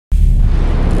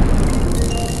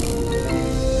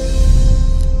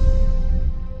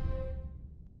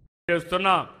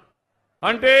చేస్తున్నా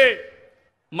అంటే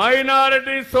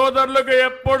మైనారిటీ సోదరులకు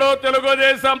ఎప్పుడూ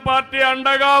తెలుగుదేశం పార్టీ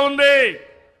అండగా ఉంది.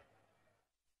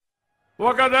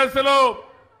 ఒక దశలో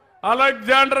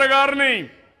అలెగ్జాండర్ గారిని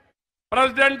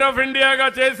ప్రెసిడెంట్ ఆఫ్ ఇండియాగా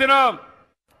చేసిన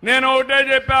నేను ఒకటే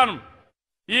చెప్పాను,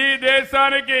 ఈ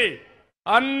దేశానికి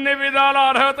అన్ని విధాల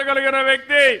అర్హత కలిగిన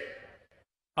వ్యక్తి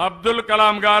అబ్దుల్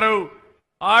కలాం గారు.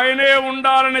 ఆయనే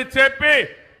ఉండాలని చెప్పి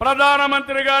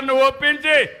ప్రధానమంత్రి గారిని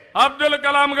ఒప్పించి అబ్దుల్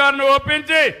కలాం గారిని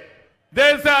ఒప్పించి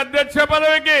దేశ అధ్యక్ష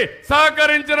పదవికి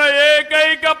సహకరించిన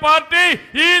ఏకైక పార్టీ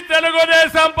ఈ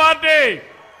తెలుగుదేశం పార్టీ.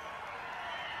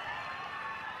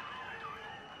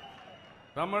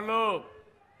 తమిళలో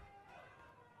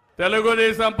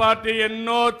తెలుగుదేశం పార్టీ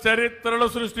ఎన్నో చరిత్రలు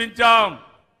సృష్టించాం.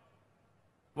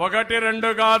 ఒకటి రెండు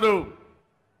కాదు,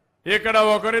 ఇక్కడ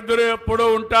ఒకరిద్దరు ఎప్పుడూ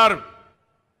ఉంటారు.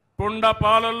 కుండ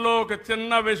పాలల్లో ఒక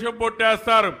చిన్న విషం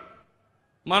పొట్టేస్తారు.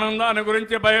 మనం దాని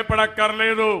గురించి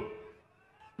భయపడక్కర్లేదు.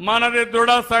 మనది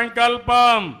దృఢ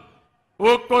సంకల్పం,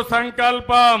 ఉక్కు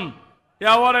సంకల్పం.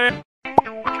 ఎవరైనా